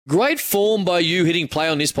Great form by you hitting play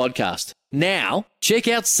on this podcast. Now, check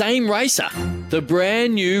out Same Racer, the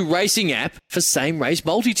brand new racing app for same race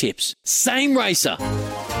multi-tips. Same Racer.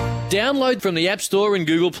 Download from the App Store and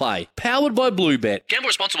Google Play. Powered by Bluebet. Gamble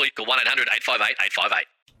responsibly. Call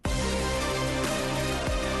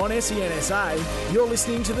 1-800-858-858. On SENSA, you're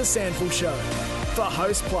listening to The SANFL Show. For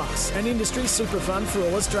Host Plus, an industry super fund for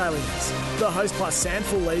all Australians. The Host Plus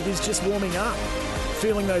SANFL League is just warming up.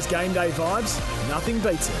 Feeling those game day vibes? Nothing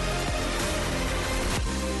beats it.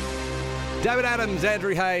 David Adams,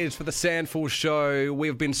 Andrew Hayes for the SANFL Show.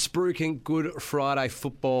 We've been spruiking Good Friday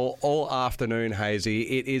football all afternoon,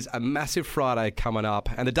 Hazy. It is a massive Friday coming up.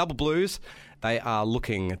 And the Double Blues, they are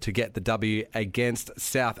looking to get the W against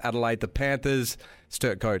South Adelaide. The Panthers,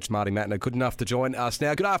 Sturt coach Marty MATTNER, good enough to join us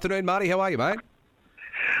now. Good afternoon, Marty. How are you, mate?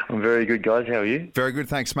 I'm very good, guys. How are you? Very good,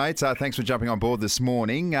 thanks, mate. Thanks for jumping on board this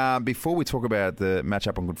morning. Before we talk about the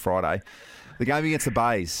matchup on Good Friday, the game against the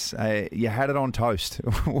Bays, you had it on toast.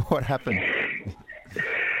 What happened?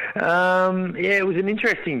 It was an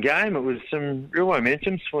interesting game. It was some real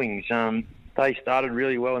momentum swings. They started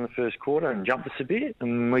really well in the first quarter and jumped us a bit,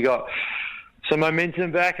 and we got some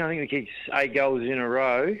momentum back. I think we kicked 8 goals in a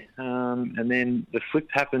row, and then the flip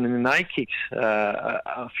happened, and then they kicked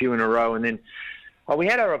a few in a row, and then we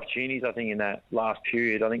had our opportunities, I think, in that last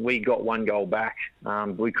period. I think we got 1 goal back.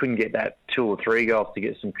 But we couldn't get that 2 or 3 goals to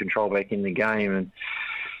get some control back in the game. And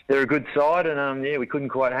they're a good side, and we couldn't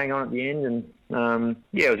quite hang on at the end. And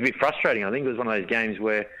it was a bit frustrating. I think it was one of those games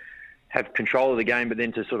where have control of the game, but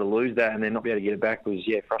then to sort of lose that and then not be able to get it back was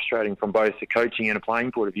frustrating from both the coaching and a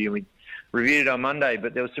playing point of view. And we reviewed it on Monday,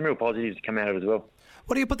 but there was some real positives to come out of it as well.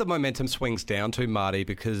 What do you put the momentum swings down to, Marty?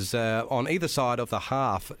 Because on either side of the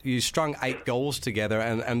half, you strung 8 goals together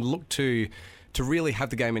and looked to really have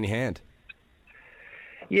the game in your hand.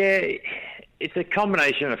 Yeah, it's a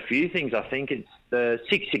combination of a few things. I think it's the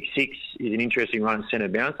 6-6-6 is an interesting run at centre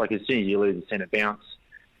bounce. Like, as soon as you lose the centre bounce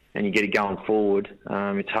and you get it going forward,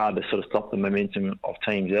 it's hard to sort of stop the momentum of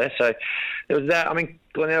teams there. So there was that. I mean,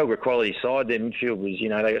 Glenelg were a quality side. Their midfield was, they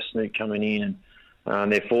got Snook coming in,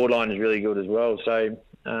 and their forward line is really good as well. So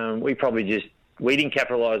we didn't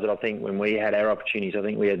capitalise it, I think, when we had our opportunities. I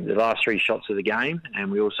think we had the last 3 shots of the game,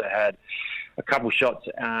 and we also had a couple shots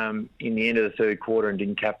in the end of the third quarter and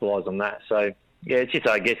didn't capitalise on that. So, it's just,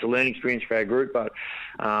 I guess, a learning experience for our group. But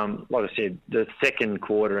like I said, the second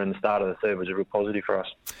quarter and the start of the third was a real positive for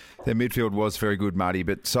us. Their midfield was very good, Marty,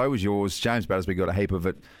 but so was yours. James Battersby got a heap of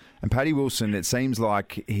it. And Paddy Wilson, it seems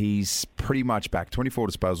like he's pretty much back. 24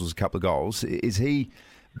 disposals, a couple of goals. Is he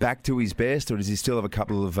back to his best, or does he still have a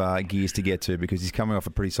couple of gears to get to because he's coming off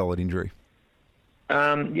a pretty solid injury?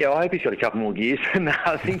 I hope he's got a couple more gears. No,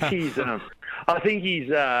 I think he's he's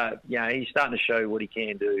starting to show what he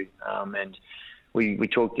can do. And we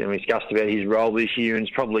talked and we discussed about his role this year, and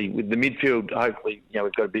it's probably with the midfield. Hopefully,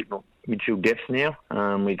 we've got a bit more midfield depth now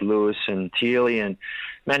with Lewis and Tearley and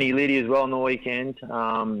Manny Liddy as well on the weekend.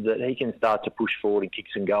 That he can start to push forward and kick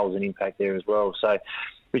some goals and impact there as well. So,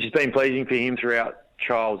 which has been pleasing for him throughout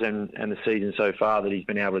trials and the season so far, that he's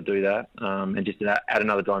been able to do that and just add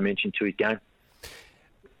another dimension to his game.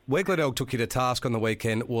 Where Glenelg took you to task on the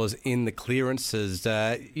weekend was in the clearances.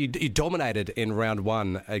 You dominated in round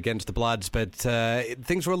 1 against the Bloods, but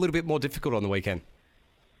things were a little bit more difficult on the weekend.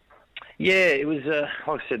 Yeah, it was, like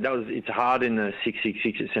I said, it's hard in the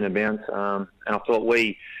 6-6-6 at centre bounce. And I thought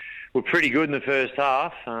we were pretty good in the first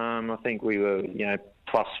half. I think we were,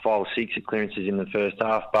 plus 5 or 6 at clearances in the first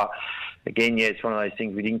half. But again, it's one of those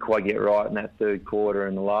things we didn't quite get right in that third quarter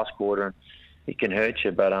and the last quarter. And it can hurt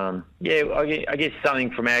you. But, I guess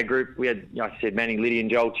something from our group, we had, like I said, Manny Liddy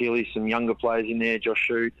and Joel Tearley, some younger players in there, Josh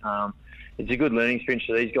Shute. It's a good learning experience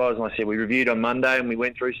for these guys. And like I said, we reviewed on Monday and we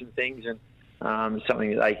went through some things, and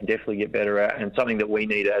something that they can definitely get better at, and something that we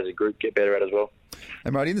need as a group get better at as well.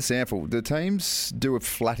 And, Marty, in the SANFL, do teams do a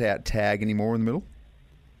flat-out tag anymore in the middle?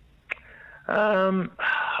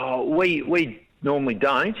 We normally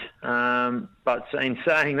don't. But in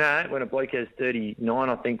saying that, when a bloke has 39,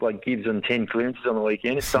 I think, like Gibbs on 10 clearances on the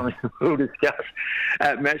weekend, it's something we'll discuss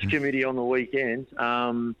at match committee on the weekend.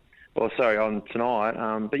 On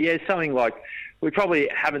tonight. But yeah, it's something like we probably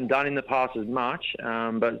haven't done in the past as much,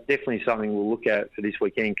 but it's definitely something we'll look at for this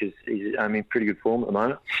weekend because he's in pretty good form at the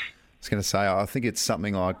moment. I was going to say, I think it's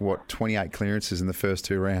something like, 28 clearances in the first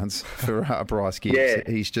 2 rounds for Bryce Gibbs. Yeah.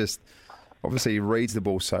 He's just, obviously he reads the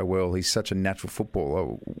ball so well. He's such a natural footballer.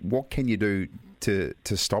 What can you do to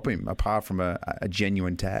stop him apart from a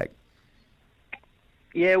genuine tag?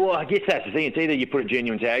 Yeah, well, I guess that's the thing. It's either you put a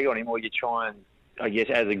genuine tag on him or you try and, I guess,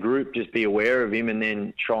 as a group, just be aware of him and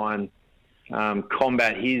then try and,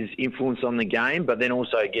 combat his influence on the game, but then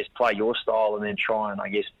also, I guess, play your style and then try and, I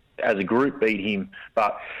guess, as a group, beat him.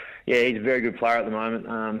 But, yeah, he's a very good player at the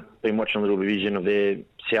moment. Been watching a little vision of their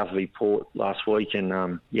South of Port last week,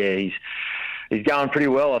 and, he's going pretty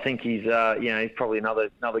well. I think he's probably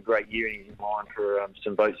another great year, and he's in line for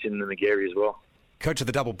some votes in the McGarry as well. Coach of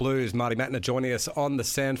the Double Blues, Marty MATTNER, joining us on the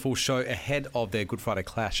SANFL show ahead of their Good Friday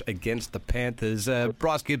clash against the Panthers.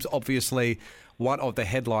 Bryce Gibbs, obviously one of the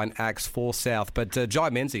headline acts for South, but Jai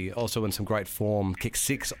Menzies also in some great form, kicked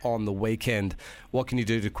 6 on the weekend. What can you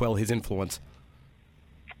do to quell his influence?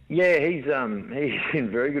 Yeah, he's in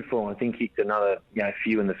very good form. I think he kicked another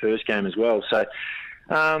few in the first game as well. So,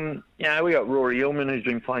 we got Rory Illman, who's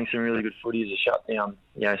been playing some really good footy as a shutdown,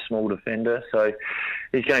 small defender. So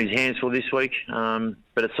he's going his hands full this week.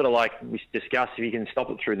 But it's sort of like we discussed, if you can stop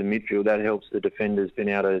it through the midfield, that helps the defenders being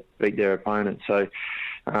able to beat their opponent. So,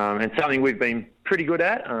 and something we've been pretty good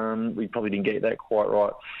at. We probably didn't get that quite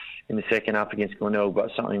right in the second up against Glenelg,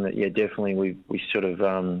 but something that, definitely we sort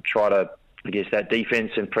of try to, I guess, that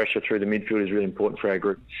defence and pressure through the midfield is really important for our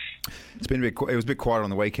group. It was a bit quiet on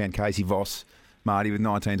the weekend. Casey Voss, Marty, with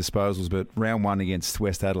 19 disposals, but round one against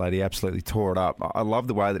West Adelaide, he absolutely tore it up. I love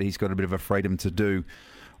the way that he's got a bit of a freedom to do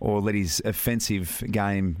or let his offensive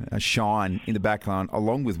game shine in the backline,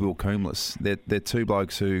 along with Will Coombs. They're two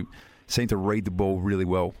blokes who seem to read the ball really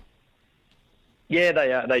well. Yeah,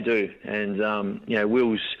 they do. And,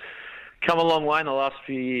 Will's come a long way in the last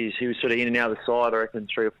few years. He was sort of in and out of the side, I reckon,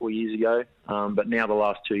 3 or 4 years ago. But now the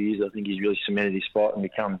last 2 years, I think he's really cemented his spot and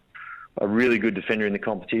become a really good defender in the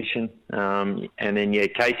competition. And then,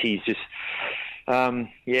 Casey's just... I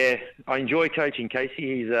enjoy coaching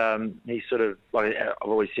Casey. He's sort of, like I've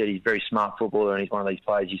always said, he's a very smart footballer, and he's one of these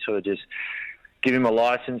players you sort of just give him a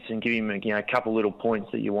license and give him a couple little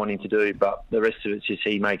points that you want him to do, but the rest of it's just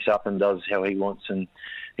he makes up and does how he wants, and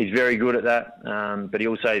he's very good at that. But he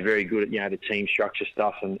also is very good at the team structure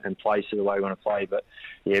stuff and plays to the way we want to play. But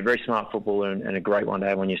very smart footballer and a great one to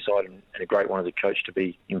have on your side, and a great one as a coach to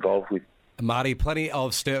be involved with. Marty, plenty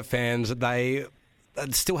of Sturt fans, they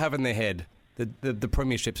still have in their head the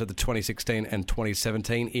premierships of the 2016 and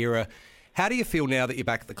 2017 era. How do you feel now that you're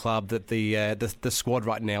back at the club, that the squad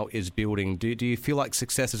right now is building? Do you feel like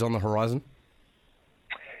success is on the horizon?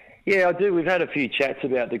 Yeah, I do. We've had a few chats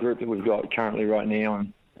about the group that we've got currently right now.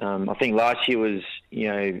 And I think last year was,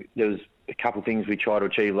 there was a couple of things we tried to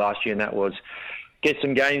achieve last year, and that was get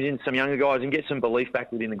some games in, some younger guys, and get some belief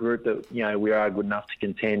back within the group that, we are good enough to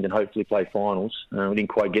contend and hopefully play finals. We didn't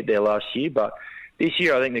quite get there last year, but this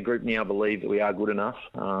year, I think the group now believe that we are good enough,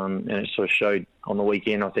 and it sort of showed on the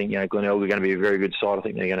weekend. I think Glenelg are going to be a very good side. I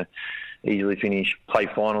think they're going to easily play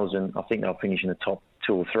finals, and I think they'll finish in the top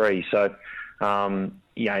 2 or 3. So,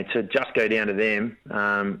 to just go down to them,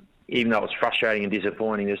 even though it's frustrating and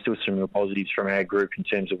disappointing, there's still some real positives from our group in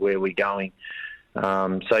terms of where we're going.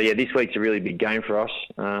 This week's a really big game for us.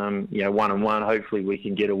 1-1. Hopefully, we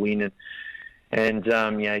can get a win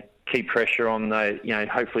and keep pressure on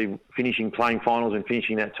hopefully playing finals and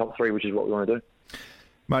finishing that top 3, which is what we want to do.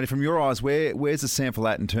 Marty, from your eyes, where's the SANFL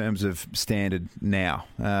at in terms of standard now?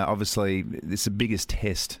 Obviously, it's the biggest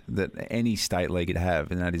test that any state league could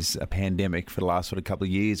have, and that is a pandemic for the last sort of couple of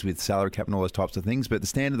years with salary cap and all those types of things. But the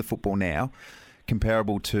standard of the football now,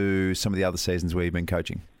 comparable to some of the other seasons where you've been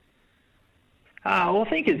coaching? I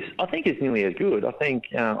think it's nearly as good. I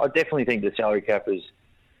definitely think the salary cap has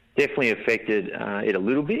definitely affected it a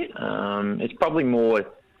little bit. It's probably more,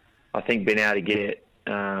 I think, been able to get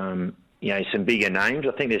some bigger names.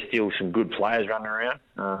 I think there's still some good players running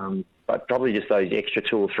around, but probably just those extra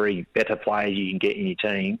 2 or 3 better players you can get in your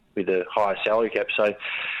team with a higher salary cap. So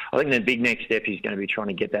I think the big next step is going to be trying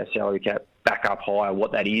to get that salary cap back up higher.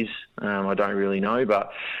 What that is, I don't really know,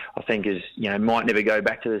 but I think it might never go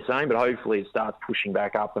back to the same, but hopefully it starts pushing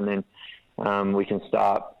back up, and then we can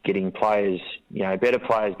start getting players, better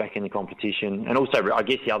players back in the competition. And also, I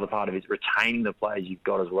guess the other part of it is retaining the players you've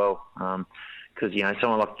got as well. Because,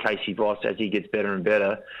 someone like Casey Voss, as he gets better and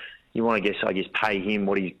better, you want to, pay him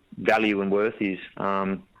what his value and worth is.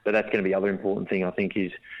 But that's going to be the other important thing, I think,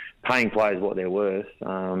 is paying players what they're worth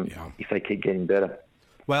if they keep getting better.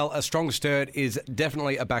 Well, a strong Sturt is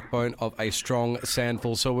definitely a backbone of a strong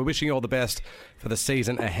SANFL. So we're wishing you all the best for the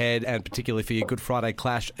season ahead, and particularly for your Good Friday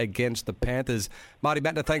clash against the Panthers. Marty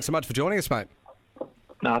MATTNER, thanks so much for joining us, mate.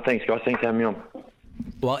 No, thanks, guys. Thanks for having me on.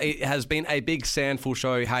 Well, it has been a big SANFL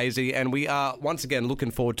show, Hazy, and we are once again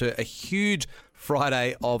looking forward to a huge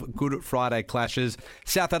Friday of Good Friday clashes.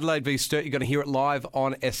 South Adelaide v Sturt, you're going to hear it live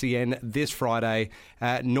on SEN this Friday.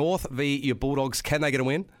 North v your Bulldogs, can they get a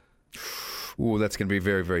win? Oh, that's going to be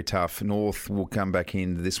very, very tough. North will come back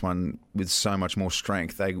into this one with so much more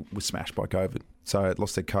strength. They were smashed by COVID. So it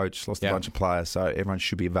lost their coach, lost a bunch of players. So everyone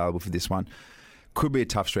should be available for this one. Could be a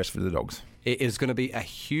tough stretch for the Dogs. It is going to be a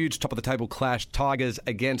huge top-of-the-table clash. Tigers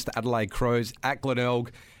against the Adelaide Crows at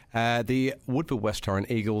Glenelg. The Woodville West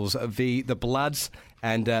Torrent Eagles v the Bloods.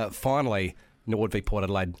 And finally, Norwood v Port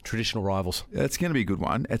Adelaide, traditional rivals. It's going to be a good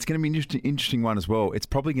one. It's going to be an interesting one as well. It's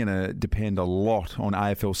probably going to depend a lot on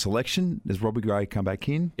AFL selection. Does Robbie Gray come back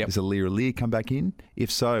in? Yep. Does Lear come back in?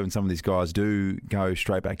 If so, and some of these guys do go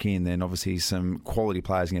straight back in, then obviously some quality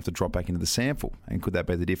players are going to have to drop back into the SANFL. And could that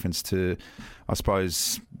be the difference to, I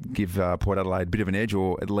suppose, give Port Adelaide a bit of an edge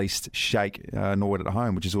or at least shake Norwood at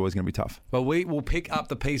home, which is always going to be tough? Well, we will pick up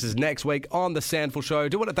the pieces next week on the SANFL Show.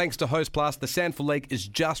 Do it thanks to Host Plus. The SANFL League is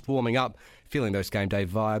just warming up. Feeling those game day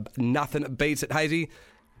vibe. Nothing beats it, Hazy.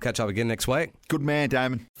 Catch up again next week. Good man,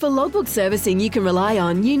 Damon. For logbook servicing you can rely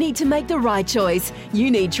on, you need to make the right choice.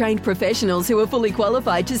 You need trained professionals who are fully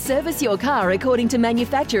qualified to service your car according to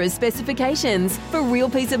manufacturer's specifications. For real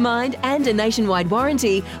peace of mind and a nationwide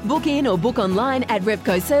warranty, book in or book online at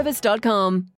repcoservice.com.